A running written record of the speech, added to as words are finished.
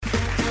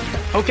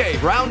Okay,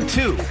 round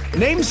two.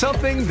 Name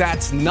something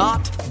that's not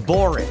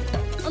boring.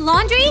 A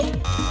laundry?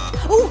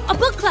 Ooh, a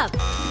book club.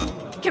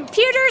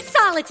 Computer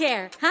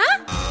solitaire,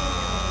 huh?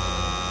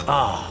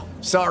 Ah,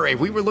 oh, sorry,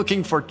 we were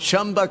looking for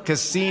Chumba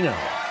Casino.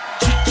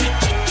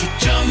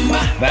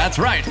 That's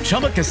right,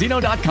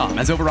 ChumbaCasino.com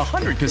has over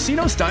 100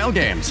 casino-style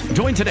games.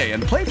 Join today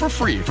and play for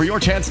free for your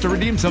chance to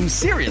redeem some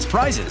serious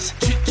prizes.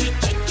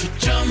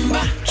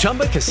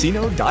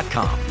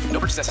 ChumbaCasino.com. No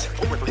purchase necessary.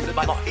 Void where prohibited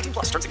by law. 18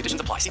 plus. Terms and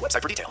conditions apply. See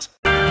website for details.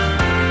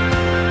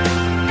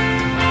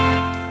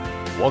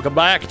 Welcome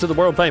back to the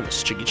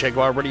world-famous Jiggy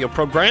Jaguar radio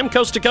program,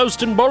 coast to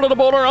coast and border to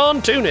border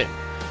on TuneIn,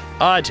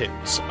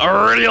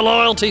 iTunes, Radio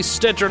Loyalty,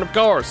 Stitcher, and of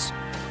course,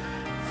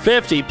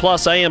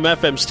 50-plus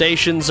AM/FM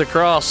stations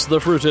across the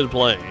fruited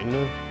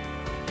plain.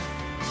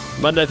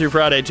 Monday through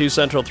Friday, 2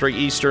 Central, 3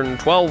 Eastern,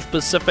 12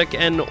 Pacific,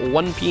 and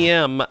 1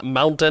 p.m.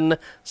 Mountain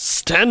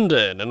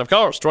Standard. And, of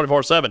course,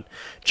 24/7,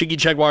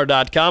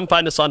 JiggyJaguar.com.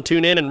 Find us on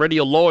TuneIn and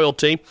Radio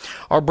Loyalty.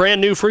 Our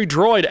brand-new free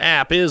Droid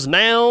app is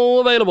now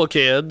available,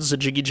 kids, at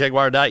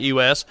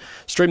JiggyJaguar.us.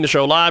 Stream the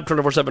show live,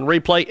 24/7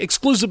 replay,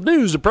 exclusive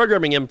news and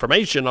programming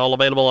information, all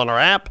available on our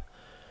app.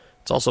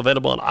 It's also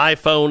available on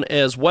iPhone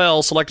as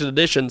well. Selected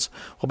editions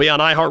will be on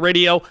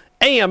iHeartRadio,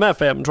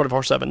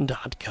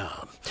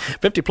 AMFM247.com.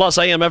 50-plus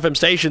AM/FM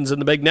stations in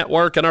the big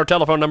network, and our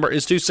telephone number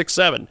is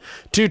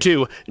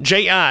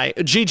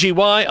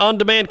 267-22-JIGGY.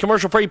 On-demand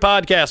commercial-free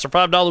podcasts are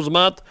 $5 a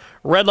month.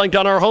 Red linked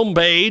on our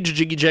homepage,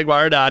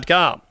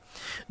 JiggyJaguar.com.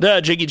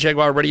 The Jiggy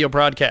Jaguar radio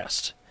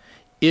broadcast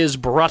is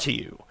brought to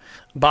you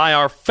by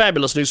our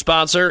fabulous new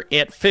sponsor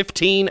at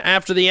 15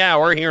 after the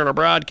hour here in our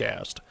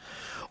broadcast.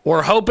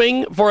 We're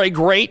hoping for a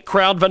great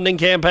crowdfunding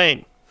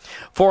campaign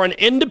for an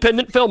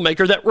independent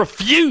filmmaker that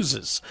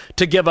refuses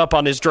to give up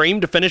on his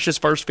dream to finish his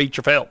first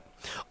feature film.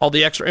 All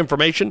the extra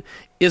information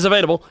is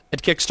available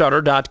at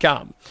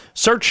Kickstarter.com.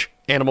 Search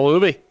Animal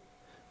Movie.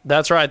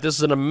 That's right, this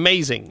is an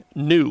amazing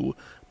new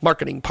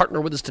marketing partner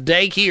with us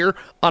today here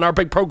on our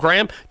big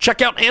program.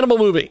 Check out Animal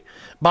Movie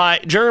by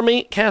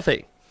Jeremy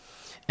Cathy,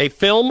 a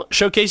film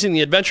showcasing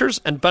the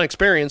adventures and fun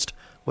experienced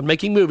when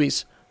making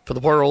movies for the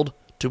world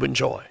to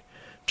enjoy.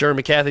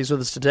 Jeremy Cathy's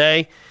with us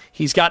today.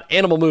 He's got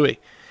Animal Movie.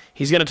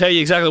 He's going to tell you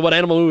exactly what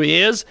Animal Movie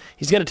is.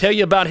 He's going to tell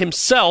you about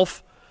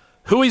himself,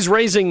 who he's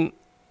raising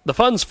the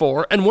funds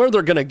for, and where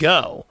they're going to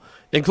go,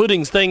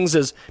 including things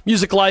as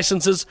music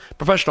licenses,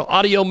 professional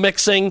audio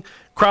mixing,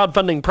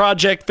 crowdfunding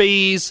project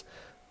fees,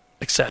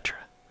 etc.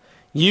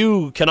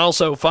 You can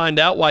also find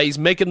out why he's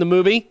making the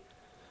movie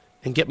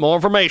and get more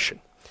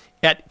information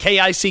at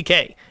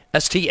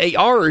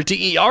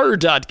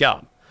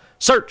KICKSTARTER.com.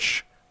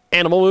 Search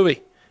Animal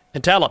Movie.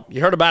 And tell them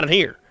you heard about it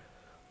here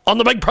on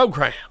the big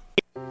program.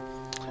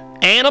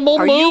 Animal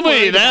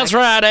Movie. That's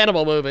right,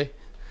 Animal Movie.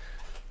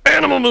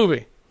 Animal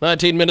Movie.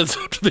 19 minutes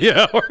after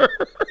the hour.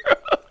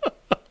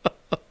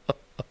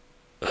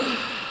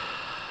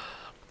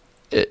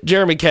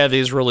 Jeremy Cathy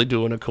is really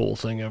doing a cool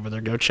thing over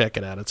there. Go check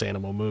it out. It's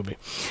Animal Movie.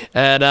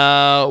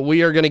 And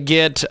we are going to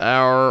get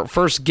our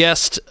first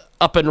guest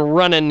up and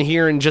running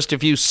here in just a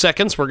few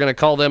seconds. We're going to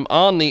call them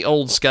on the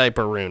old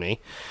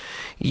Skype-a-rooney.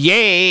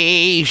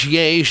 Yes,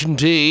 yes,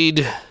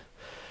 indeed.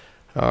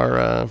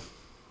 Our,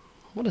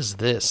 what is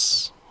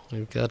this?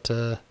 We've got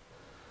a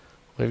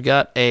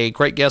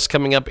great guest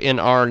coming up in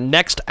our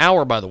next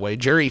hour, by the way.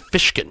 Jerry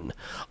Fishkin,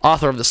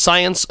 author of The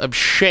Science of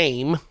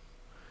Shame.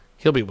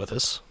 He'll be with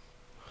us.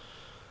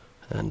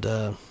 And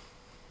we're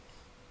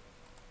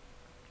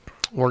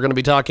going to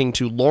be talking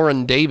to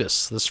Lauren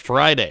Davis this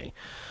Friday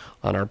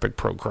on our big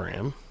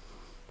program.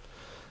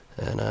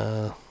 And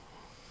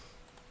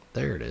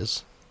there it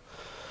is.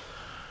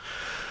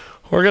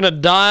 We're going to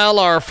dial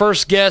our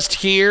first guest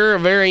here, a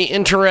very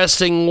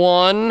interesting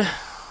one,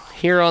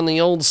 here on the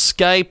old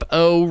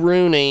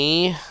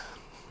Skype-o-rooney.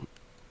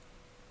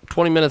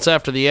 20 minutes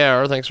after the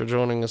hour. Thanks for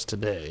joining us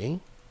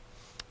today.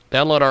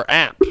 Download our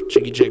app,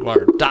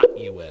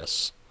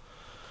 JiggyJaguar.us.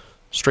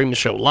 Stream the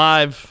show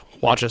live.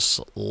 Watch us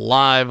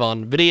live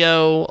on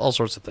video. All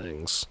sorts of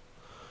things.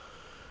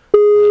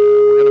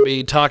 We're going to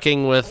be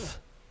talking with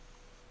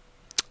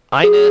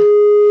Ina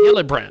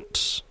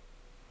Hillebrandt.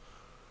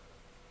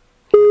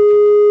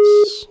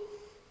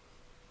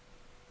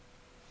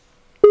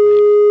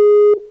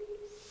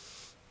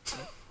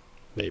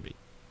 Maybe.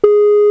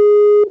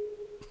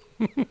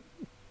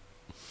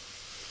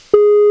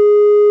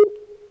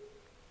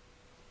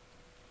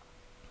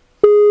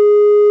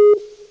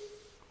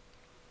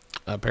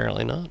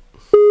 Apparently not.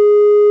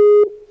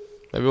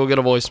 Maybe we'll get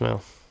a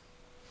voicemail.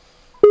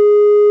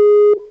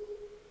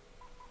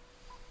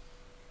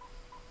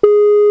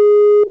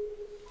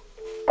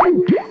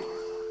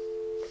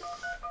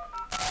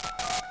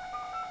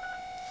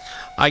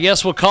 I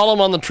guess we'll call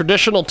him on the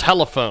traditional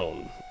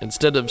telephone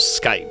instead of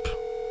Skype.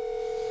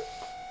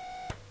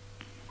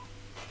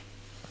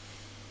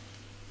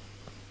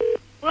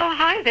 Well,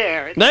 hi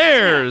there.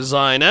 There's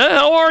Ina.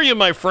 How are you,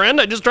 my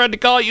friend? I just tried to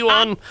call you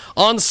on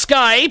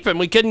Skype, and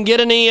we couldn't get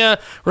any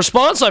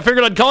response. I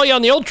figured I'd call you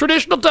on the old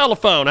traditional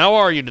telephone. How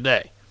are you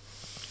today?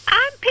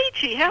 I'm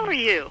Peachy. How are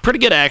you? Pretty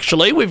good,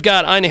 actually. We've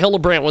got Ina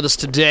Hillebrand with us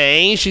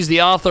today. She's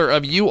the author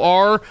of You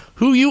Are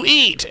Who You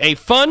Eat, a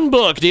fun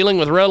book dealing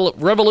with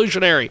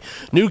revolutionary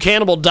new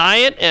cannibal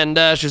diet,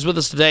 and she's with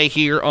us today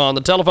here on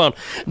the telephone.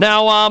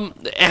 Now,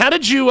 how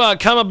did you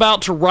come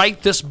about to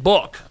write this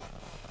book?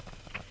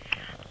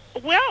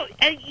 Well,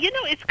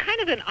 it's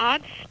kind of an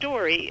odd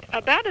story.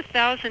 About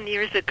 1,000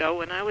 years ago,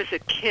 when I was a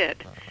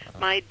kid,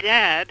 my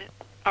dad,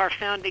 our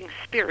founding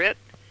spirit,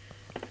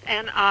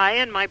 and I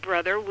and my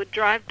brother would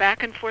drive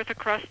back and forth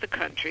across the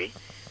country,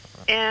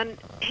 and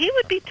he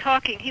would be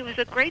talking. He was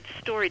a great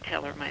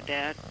storyteller, my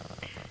dad,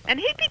 and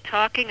he'd be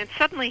talking, and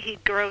suddenly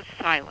he'd grow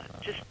silent,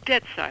 just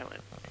dead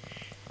silent.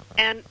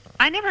 And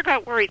I never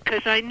got worried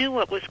because I knew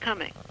what was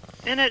coming.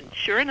 And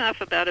sure enough,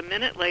 about a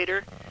minute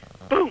later,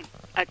 boom,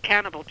 a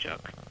cannibal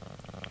joke.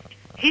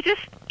 He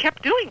just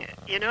kept doing it,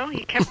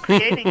 He kept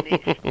creating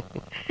these.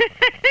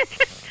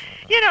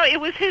 It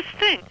was his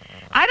thing.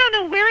 I don't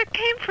know where it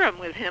came from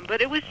with him,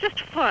 but it was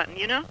just fun,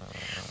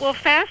 Well,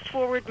 fast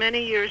forward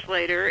many years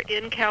later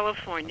in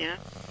California,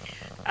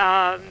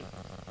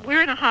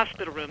 we're in a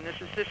hospital room.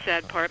 This is the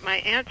sad part. My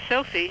Aunt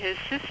Sophie, his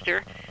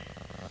sister,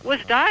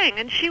 was dying,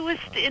 and she was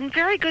in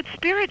very good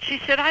spirits. She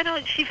said,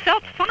 she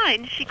felt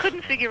fine. She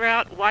couldn't figure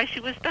out why she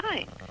was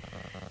dying.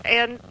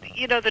 And,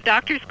 the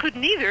doctors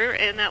couldn't either,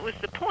 and that was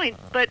the point.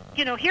 But,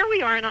 here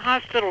we are in a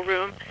hospital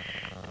room.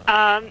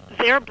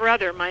 Their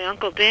brother, my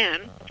Uncle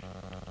Dan,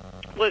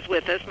 was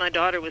with us. My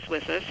daughter was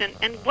with us.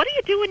 And what do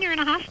you do when you're in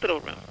a hospital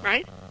room,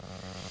 right?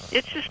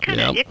 It's just kind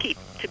of icky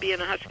to be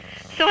in a hospital.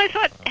 So I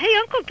thought, hey,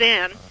 Uncle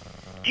Dan,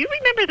 do you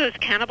remember those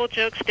cannibal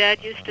jokes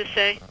Dad used to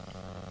say?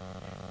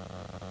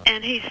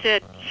 And he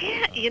said,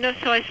 yeah,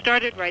 so I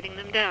started writing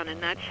them down,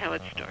 and that's how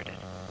it started.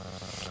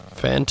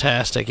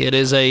 Fantastic. It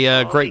is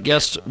a great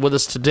guest with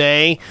us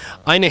today.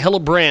 Ina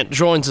Hillebrand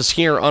joins us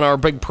here on our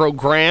big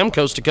program,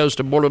 Coast to Coast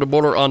and Border to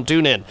Border on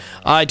TuneIn,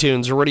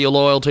 iTunes, Radio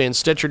Loyalty, and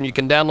Stitcher. And you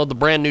can download the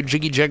brand new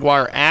Jiggy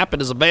Jaguar app.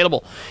 It is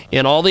available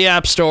in all the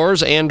app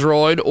stores,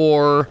 Android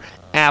or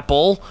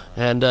Apple,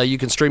 and you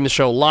can stream the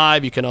show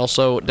live. You can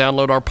also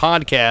download our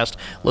podcast,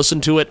 listen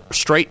to it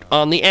straight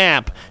on the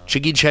app,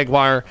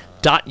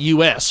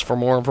 JiggyJaguar.us for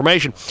more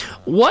information.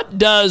 What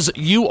does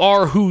You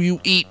Are Who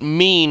You Eat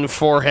mean,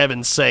 for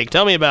heaven's sake?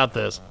 Tell me about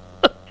this.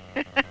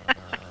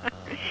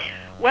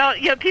 Well,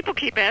 people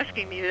keep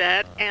asking me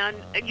that, and,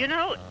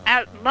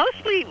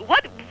 mostly,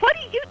 what do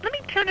you, let me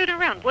turn it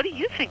around. What do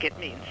you think it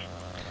means?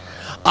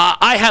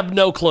 I have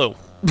no clue.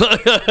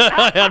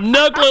 I have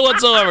no clue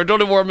whatsoever.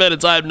 20 more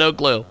minutes, I have no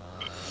clue.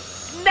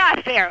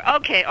 Not fair.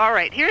 Okay, all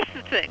right. Here's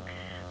the thing.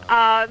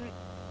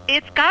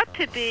 It's got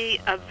to be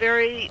a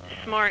very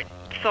smart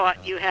thought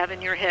you have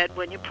in your head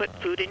when you put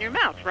food in your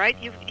mouth, right?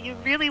 You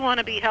really want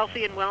to be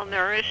healthy and well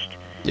nourished.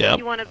 Yep.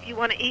 You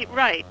want to eat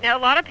right. Now,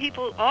 a lot of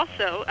people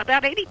also,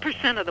 about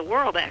 80% of the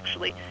world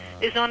actually,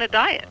 is on a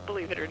diet,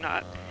 believe it or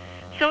not.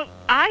 So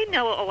I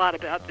know a lot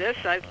about this.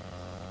 I've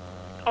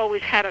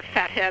always had a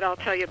fat head. I'll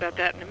tell you about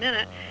that in a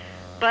minute.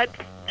 But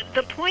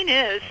the point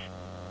is,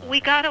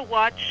 we got to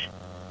watch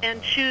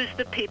and choose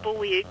the people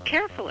we eat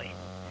carefully.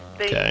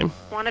 You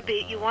want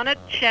to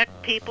check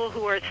people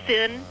who are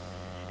thin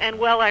and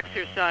well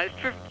exercised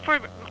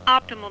for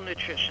optimal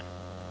nutrition.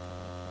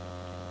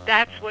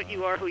 That's what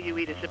You Are Who You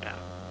Eat is about.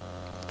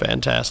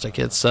 Fantastic.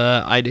 It's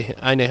Ina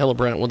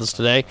Hillebrand with us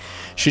today.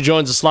 She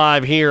joins us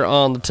live here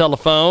on the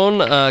telephone,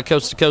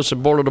 coast to coast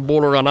and border to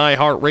border on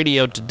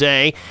iHeartRadio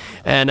today.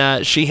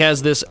 And she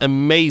has this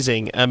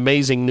amazing,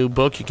 amazing new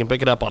book. You can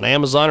pick it up on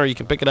Amazon, or you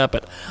can pick it up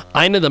at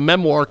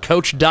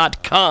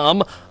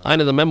InaTheMemoirCoach.com,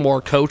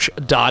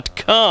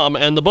 InaTheMemoirCoach.com.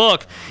 And the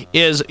book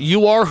is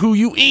You Are Who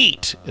You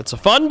Eat. It's a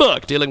fun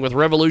book dealing with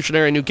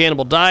revolutionary new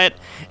cannibal diet.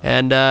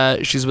 And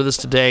she's with us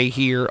today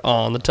here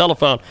on the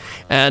telephone.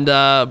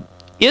 And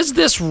is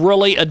this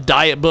really a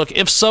diet book?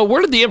 If so,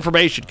 where did the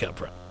information come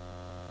from?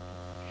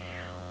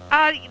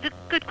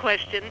 Good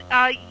question.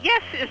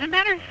 Yes, as a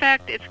matter of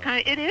fact,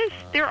 it is.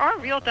 There are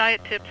real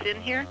diet tips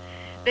in here.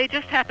 They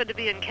just happen to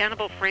be in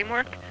Cannibal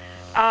Framework.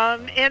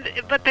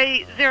 But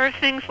there are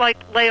things like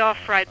lay off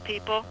fried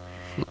people.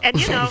 And,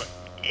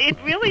 it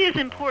really is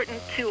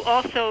important to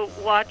also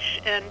watch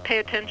and pay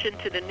attention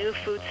to the new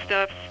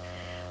foodstuffs.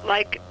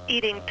 Like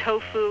eating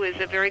tofu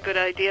is a very good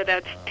idea.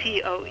 That's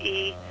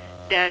TOE-FU.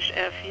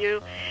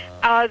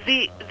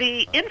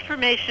 The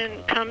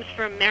information comes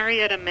from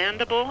Marietta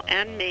Mandible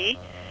and me.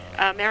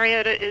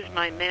 Marietta is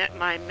my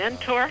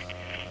mentor.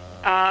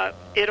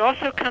 It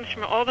also comes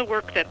from all the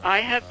work that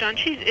I have done.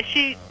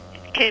 She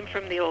came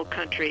from the old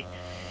country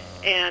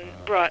and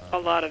brought a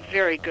lot of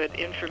very good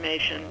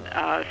information,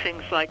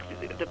 things like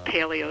the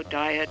paleo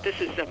diet. This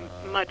is a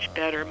much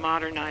better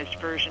modernized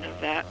version of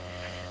that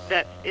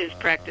is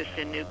practiced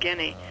in New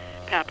Guinea,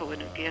 Papua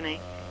New Guinea.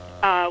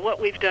 What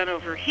we've done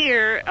over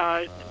here,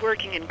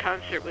 working in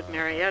concert with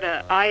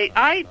Marietta,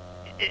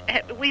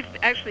 we've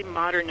actually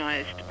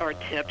modernized our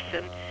tips,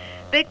 and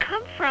they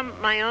come from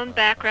my own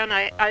background.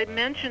 I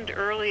mentioned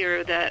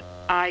earlier that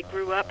I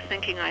grew up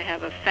thinking I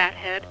have a fat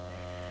head.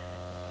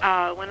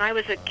 When I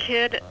was a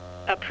kid,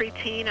 a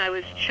preteen, I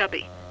was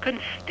chubby.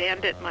 couldn't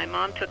stand it. My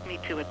mom took me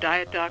to a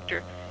diet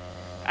doctor.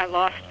 I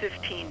lost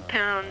 15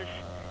 pounds,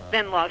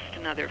 then lost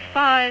another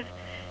 5,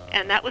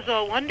 and that was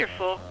all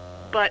wonderful,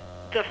 but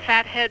the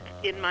fat head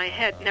in my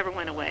head never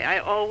went away. I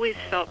always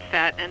felt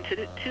fat, and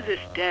to this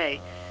day,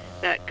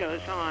 that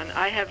goes on.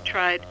 I have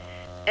tried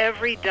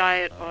every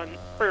diet on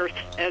earth.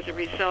 As a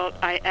result,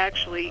 I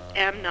actually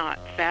am not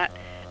fat.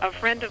 A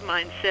friend of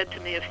mine said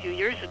to me a few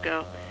years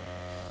ago,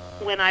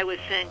 when I was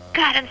saying,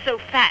 God, I'm so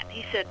fat,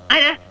 he said,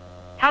 Ina,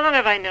 how long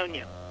have I known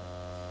you?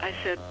 I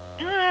said,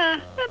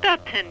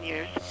 about 10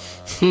 years.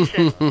 He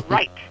said,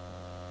 right.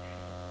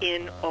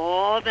 In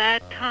all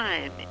that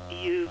time,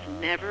 you've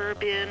never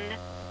been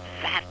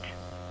fat.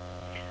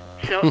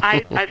 So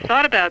I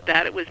thought about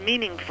that. It was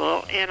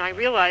meaningful, and I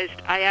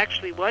realized I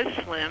actually was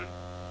slim.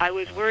 I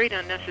was worried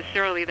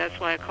unnecessarily. That's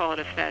why I call it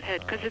a fat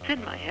head, because it's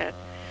in my head.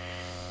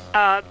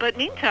 But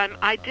meantime,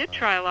 I did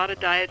try a lot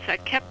of diets. I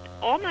kept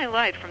all my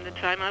life, from the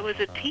time I was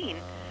a teen,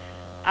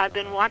 I've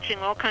been watching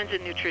all kinds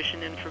of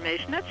nutrition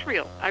information. That's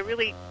real. I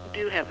really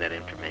do have that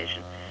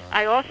information.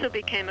 I also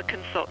became a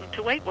consultant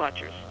to Weight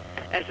Watchers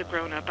as a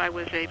grown-up. I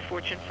was a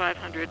Fortune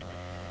 500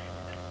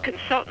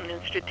 consultant in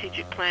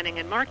strategic planning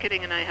and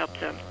marketing, and I helped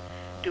them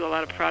do a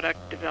lot of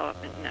product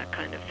development and that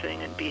kind of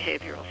thing and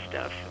behavioral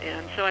stuff.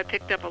 And so I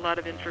picked up a lot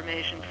of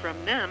information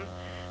from them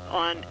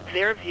on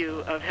their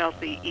view of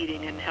healthy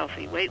eating and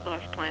healthy weight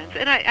loss plans.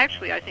 And I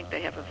think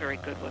they have a very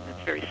good one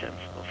that's very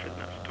sensible for the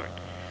most part.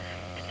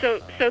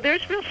 So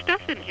there's real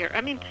stuff in here.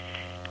 I mean,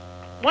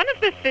 one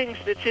of the things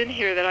that's in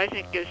here that I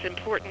think is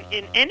important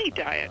in any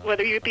diet,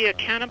 whether you be a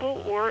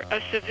cannibal or a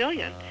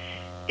civilian,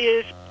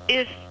 is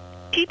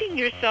keeping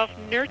yourself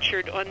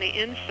nurtured on the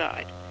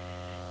inside.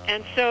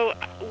 And so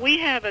we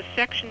have a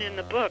section in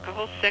the book, a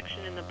whole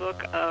section in the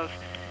book of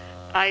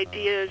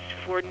ideas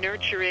for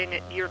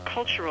nurturing your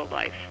cultural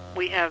life.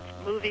 We have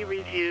movie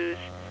reviews,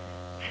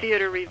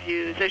 theater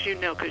reviews, as you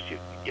know, because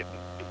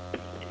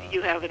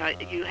you have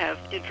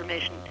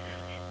information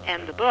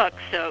and the book,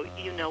 so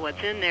you know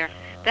what's in there.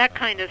 That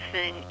kind of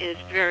thing is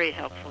very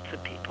helpful to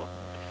people.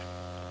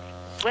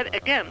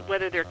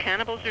 Whether they're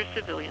cannibals or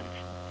civilians.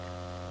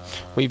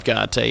 We've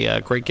got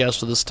a great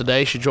guest with us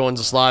today. She joins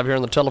us live here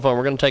on the telephone.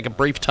 We're going to take a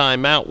brief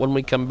time out. When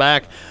we come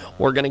back,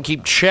 we're going to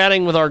keep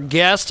chatting with our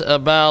guest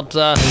about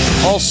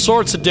all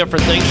sorts of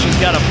different things. She's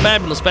got a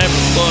fabulous,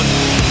 fabulous book.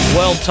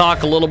 We'll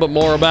talk a little bit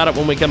more about it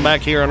when we come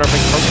back here on our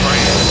big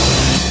program.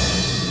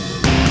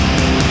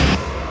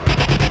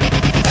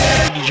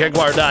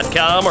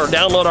 JiggyJaguar.com or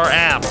download our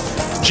app,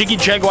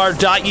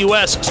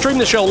 JiggyJaguar.us. Stream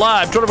the show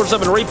live,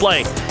 24/7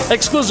 replay,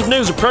 exclusive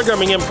news and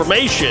programming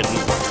information,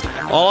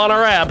 all on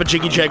our app at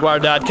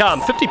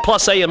JiggyJaguar.com.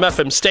 50-plus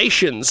AM/FM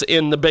stations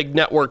in the big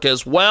network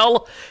as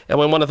well. And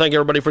we want to thank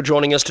everybody for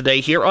joining us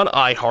today here on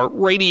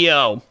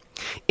iHeartRadio.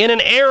 In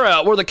an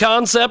era where the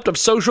concept of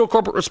social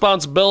corporate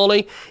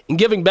responsibility and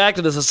giving back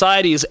to the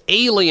society is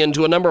alien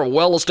to a number of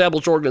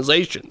well-established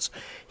organizations,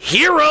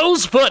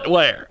 Heroes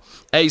Footwear,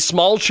 a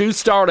small shoe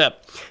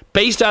startup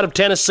based out of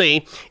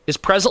Tennessee, is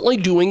presently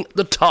doing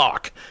the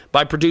talk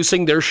by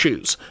producing their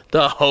shoes,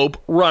 the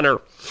Hope Runner,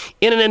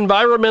 in an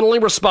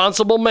environmentally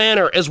responsible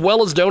manner, as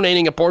well as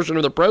donating a portion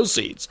of the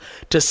proceeds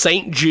to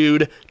St.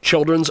 Jude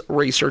Children's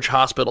Research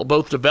Hospital.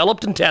 Both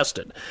developed and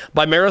tested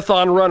by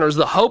marathon runners,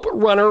 the Hope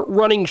Runner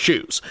running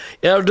shoes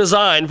are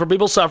designed for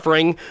people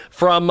suffering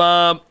from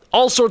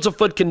all sorts of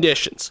foot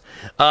conditions.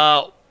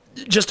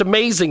 Just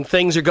amazing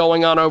things are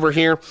going on over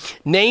here.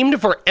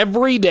 Named for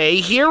everyday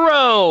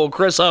hero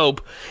Chris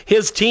Hope,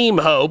 his team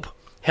Hope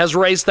has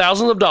raised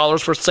thousands of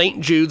dollars for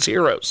St. Jude's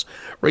Heroes.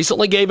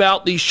 Recently gave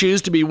out these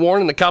shoes to be worn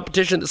in the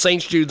competition at the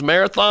St. Jude's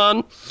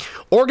Marathon.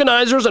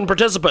 Organizers and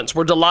participants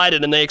were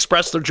delighted, and they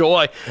expressed their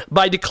joy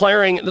by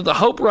declaring that the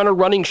Hope Runner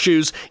running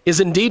shoes is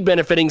indeed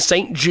benefiting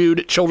St.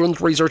 Jude Children's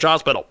Research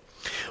Hospital.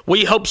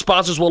 We hope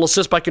sponsors will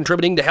assist by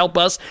contributing to help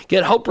us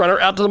get Hope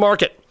Runner out to the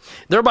market,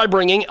 thereby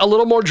bringing a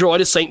little more joy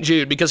to St.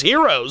 Jude, because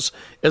Heroes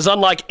is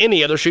unlike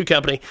any other shoe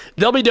company.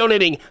 They'll be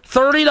donating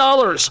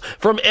 $30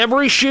 from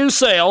every shoe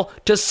sale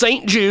to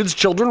St. Jude's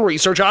Children's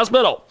Research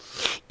Hospital.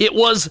 It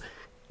was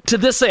to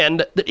this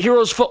end that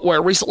Heroes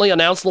Footwear recently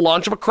announced the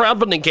launch of a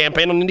crowdfunding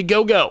campaign on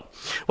Indiegogo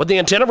with the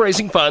intent of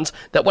raising funds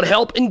that would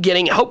help in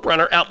getting Hope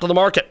Runner out to the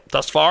market.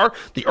 Thus far,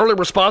 the early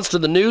response to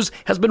the news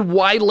has been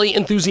widely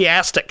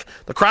enthusiastic.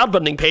 The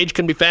crowdfunding page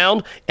can be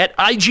found at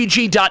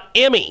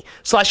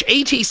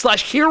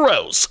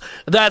igg.me/at/heroes.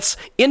 That's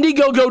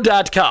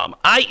Indiegogo.com,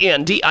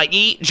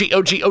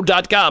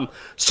 INDIEGOGO.com.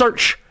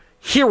 Search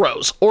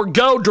Heroes or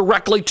go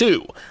directly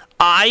to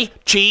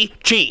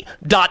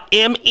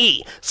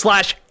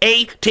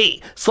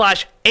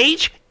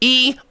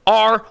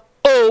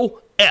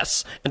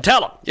igg.me/at/HEROS and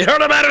tell them you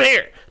heard about it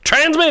here.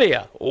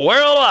 Transmedia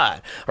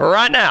worldwide.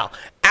 Right now,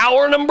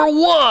 hour number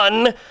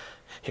 1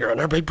 here on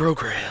our big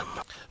program.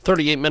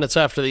 38 minutes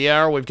after the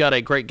hour, we've got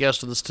a great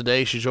guest with us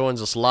today. She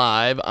joins us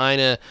live,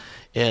 Ina,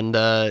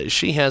 and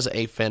she has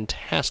a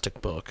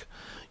fantastic book,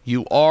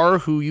 You Are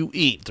Who You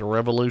Eat, The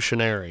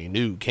Revolutionary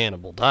New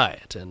Cannibal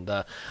Diet. And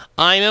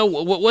I know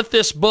with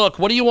this book,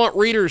 what do you want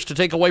readers to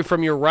take away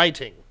from your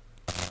writing?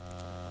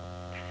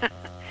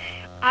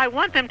 I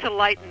want them to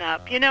lighten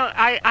up. You know,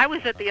 I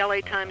was at the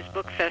LA Times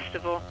Book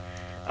Festival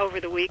over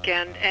the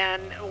weekend,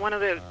 and one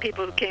of the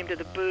people who came to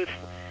the booth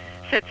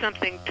said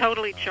something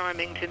totally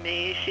charming to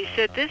me. She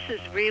said, "This is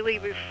really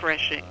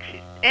refreshing.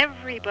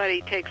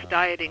 Everybody takes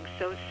dieting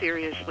so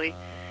seriously.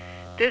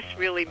 This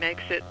really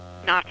makes it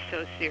not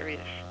so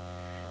serious."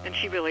 And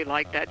she really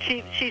liked that.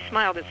 She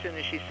smiled as soon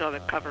as she saw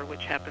the cover,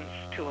 which happens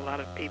to a lot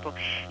of people.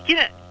 You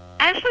know,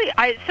 actually,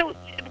 so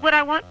what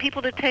I want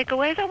people to take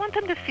away is I want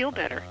them to feel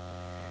better.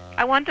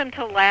 I want them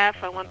to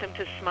laugh. I want them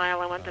to smile.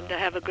 I want them to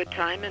have a good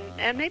time,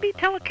 and maybe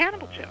tell a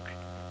cannibal joke.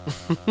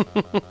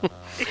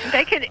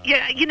 They can,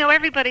 you know,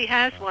 everybody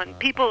has one.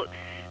 People,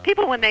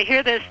 when they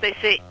hear this, they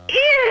say,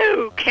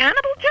 "Ew,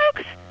 cannibal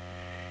jokes?"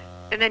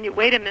 And then you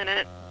wait a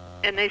minute,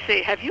 and they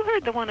say, "Have you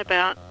heard the one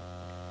about?"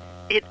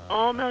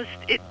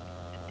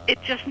 It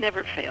just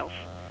never fails.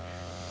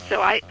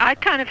 So I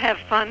kind of have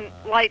fun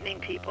lightening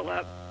people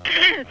up.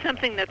 It's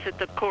something that's at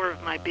the core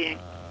of my being.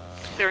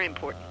 Very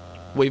important.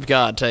 We've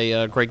got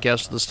a great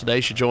guest with us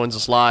today. She joins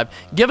us live.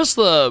 Give us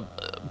the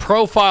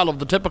profile of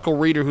the typical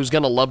reader who's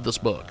going to love this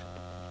book.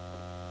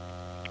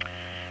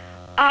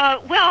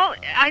 Well,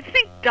 I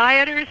think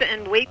dieters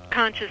and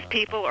weight-conscious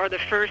people are the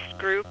first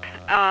group.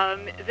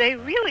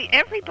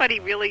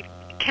 Everybody really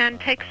can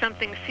take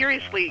something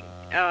seriously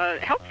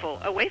helpful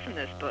away from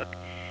this book,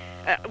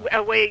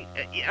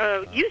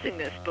 using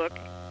this book.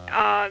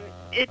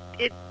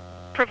 It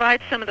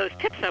provides some of those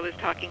tips I was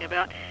talking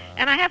about.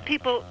 And I have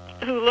people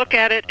who look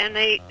at it and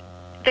they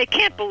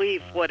can't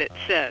believe what it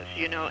says,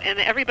 you know, and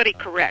everybody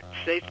corrects.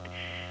 They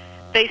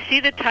see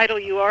the title,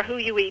 "You Are Who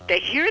You Eat." They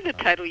hear the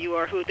title, "You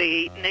Are Who They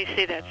Eat," and they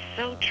say, "That's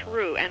so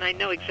true, and I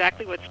know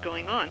exactly what's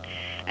going on."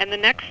 And the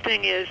next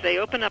thing is they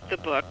open up the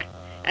book,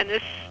 and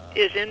this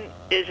is in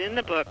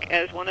the book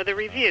as one of the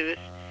reviews,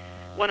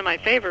 one of my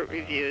favorite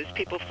reviews.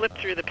 People flip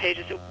through the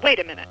pages and say, wait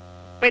a minute.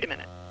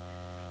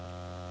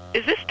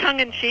 Is this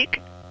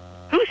tongue-in-cheek?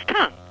 Whose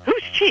tongue?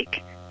 Whose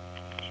cheek?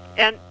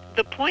 And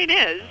the point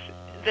is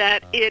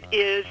that it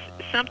is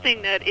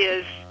something that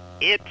it's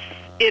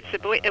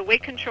a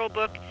weight control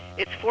book.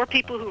 It's for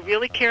people who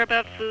really care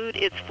about food.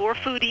 It's for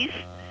foodies,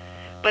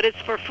 but it's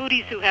for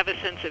foodies who have a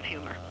sense of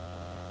humor.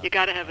 You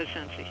got to have a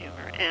sense of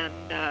humor,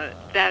 and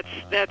that's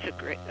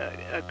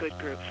a good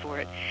group for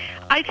it.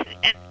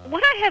 And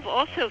what I have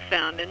also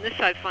found, and this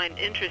I find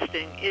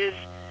interesting, is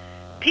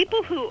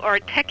people who are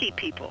techie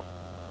people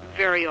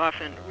very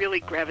often really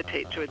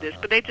gravitate toward this,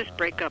 but they just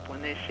break up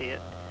when they see it.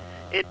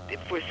 It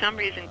for some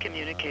reason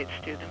communicates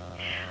to them.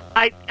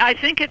 I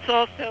think it's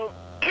also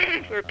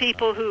for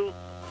people who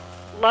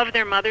love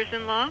their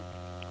mothers-in-law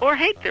or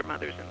hate their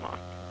mothers-in-law.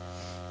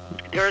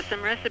 There are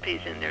some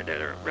recipes in there that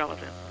are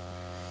relevant.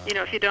 You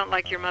know, if you don't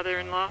like your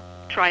mother-in-law,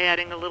 try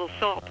adding a little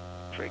salt,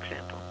 for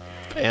example.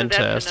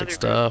 Fantastic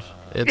stuff.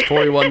 It's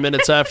 41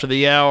 minutes after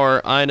the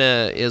hour.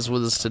 Ina is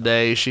with us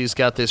today. She's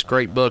got this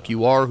great book,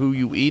 "You Are Who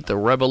You Eat, The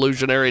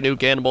Revolutionary New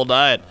Cannibal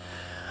Diet."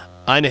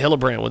 Ina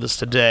Hillebrand with us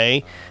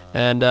today.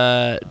 And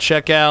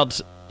check out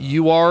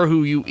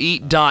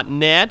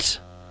youarewhoyoueat.net.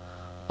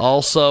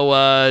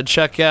 Also,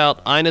 check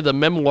out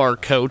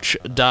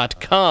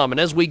InaTheMemoirCoach.com. And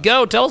as we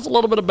go, tell us a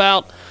little bit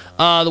about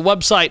the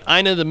website,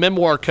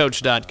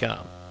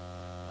 InaTheMemoirCoach.com.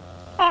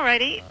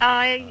 Alrighty.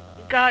 I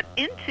got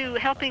into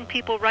helping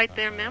people write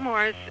their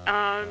memoirs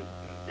some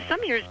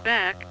years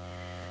back.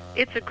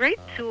 It's a great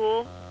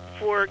tool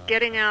for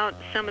getting out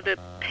some of the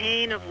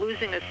pain of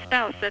losing a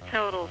spouse. That's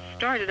how it all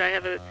started. I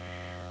have a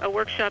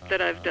workshop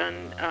that I've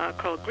done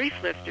called Grief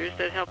Lifters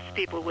that helps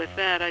people with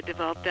that. I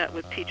developed that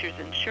with Teachers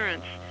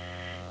Insurance.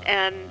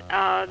 And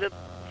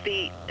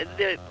the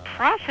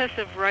process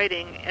of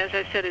writing, as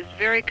I said, is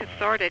very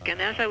cathartic. And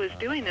as I was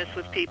doing this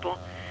with people,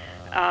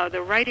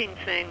 the writing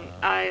thing,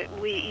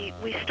 we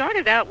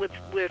started out with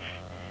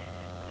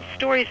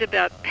stories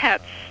about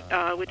pets,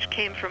 which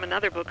came from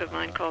another book of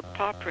mine called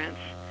Paw Prints.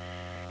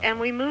 And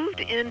we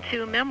moved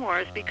into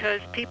memoirs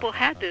because people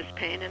had this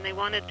pain and they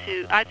wanted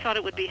to, I thought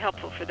it would be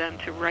helpful for them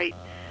to write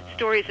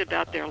stories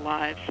about their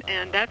lives.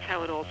 And that's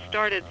how it all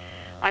started.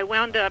 I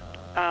wound up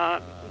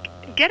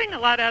getting a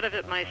lot out of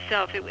it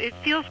myself. It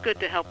feels good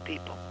to help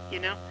people, you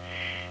know.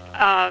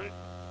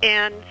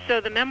 And so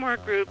the memoir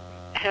group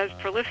has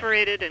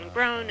proliferated and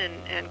grown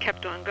and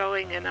kept on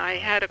going. And I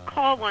had a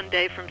call one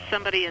day from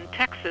somebody in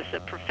Texas,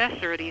 a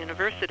professor at a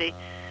university,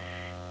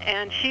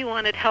 and she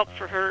wanted help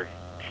for her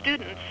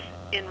students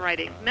in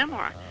writing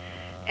memoir.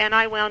 And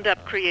I wound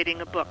up creating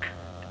a book,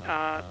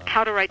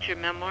 How to Write Your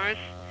Memoirs,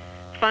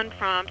 Fun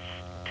Prompts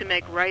to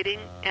Make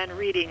Writing and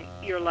Reading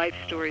Your Life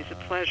Stories a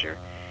Pleasure.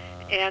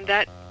 And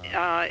that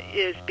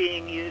is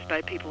being used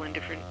by people in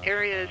different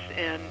areas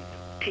and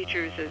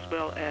teachers as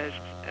well as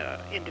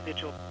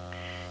individuals.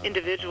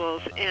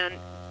 And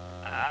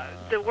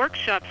the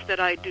workshops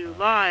that I do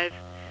live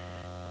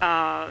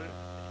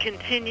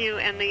continue,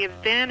 and the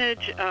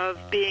advantage of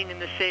being in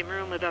the same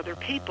room with other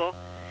people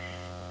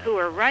who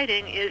are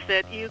writing is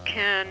that you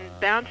can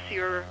bounce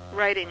your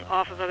writing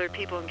off of other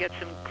people and get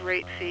some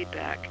great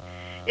feedback.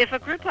 If a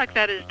group like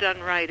that is done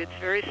right, it's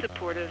very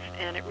supportive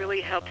and it really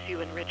helps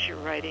you enrich your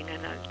writing,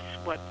 and that's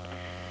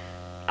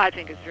I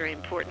think is very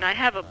important. I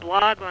have a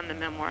blog on the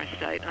memoir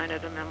site, I know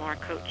the Memoir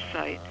Coach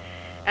site,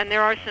 and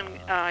there are some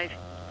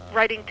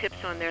writing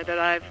tips on there that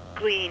I've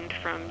gleaned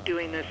from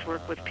doing this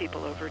work with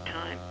people over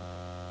time.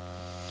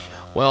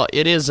 Well,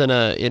 it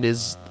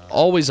is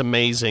always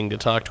amazing to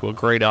talk to a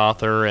great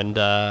author, and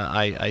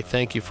I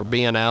thank you for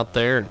being out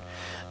there and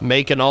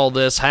making all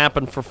this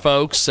happen for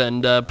folks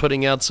and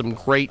putting out some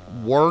great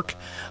work.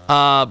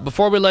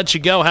 Before we let you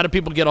go, how do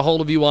people get a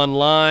hold of you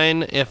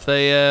online if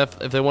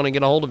they want to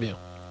get a hold of you?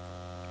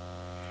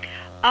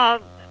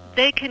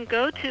 They can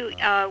go to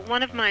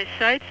one of my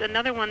sites.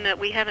 Another one that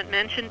we haven't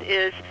mentioned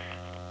is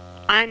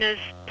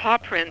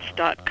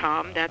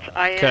inaspawprints.com. That's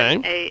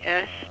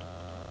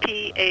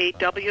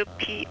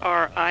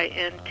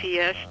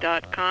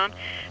inaspawprints.com.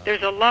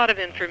 There's a lot of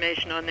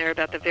information on there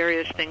about the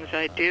various things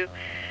I do.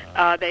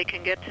 They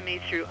can get to me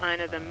through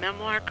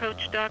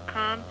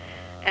inathememoircoach.com,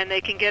 and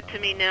they can get to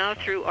me now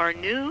through our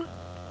new,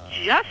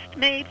 just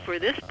made for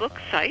this book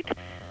site,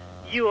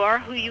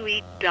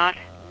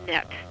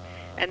 youarewhoyoueat.net.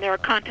 And there are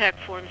contact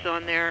forms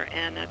on there,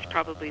 and that's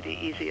probably the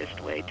easiest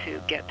way to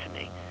get to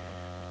me.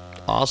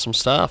 Awesome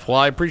stuff. Well,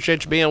 I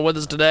appreciate you being with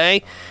us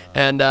today,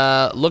 and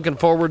looking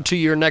forward to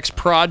your next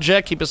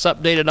project. Keep us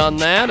updated on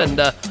that,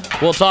 and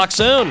we'll talk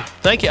soon.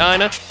 Thank you,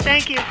 Ina.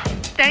 Thank you.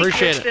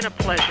 Appreciate it. It's been a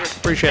pleasure.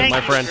 Appreciate it,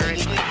 my friend. Very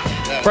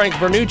much. Frank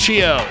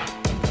Vernuccio.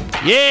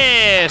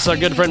 Yes, our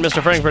good friend,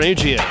 Mr. Frank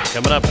Vernuccio,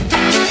 coming up.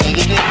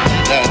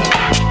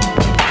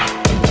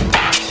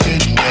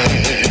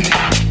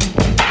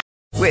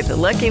 With the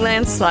Lucky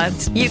Land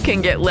Slots, you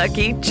can get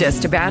lucky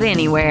just about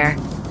anywhere.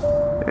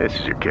 This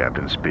is your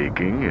captain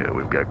speaking.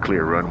 We've got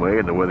clear runway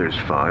and the weather's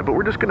fine, but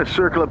we're just going to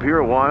circle up here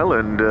a while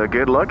and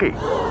get lucky.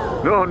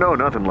 No,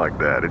 nothing like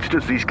that. It's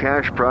just these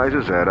cash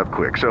prizes add up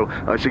quick. So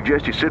I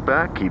suggest you sit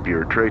back, keep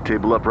your tray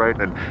table upright,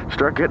 and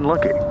start getting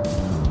lucky.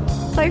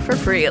 Play for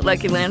free at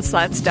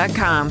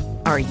LuckyLandSlots.com.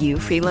 Are you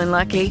feeling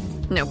lucky?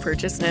 No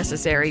purchase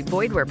necessary.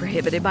 Void where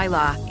prohibited by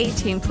law.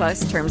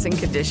 18+ terms and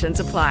conditions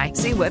apply.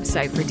 See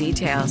website for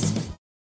details.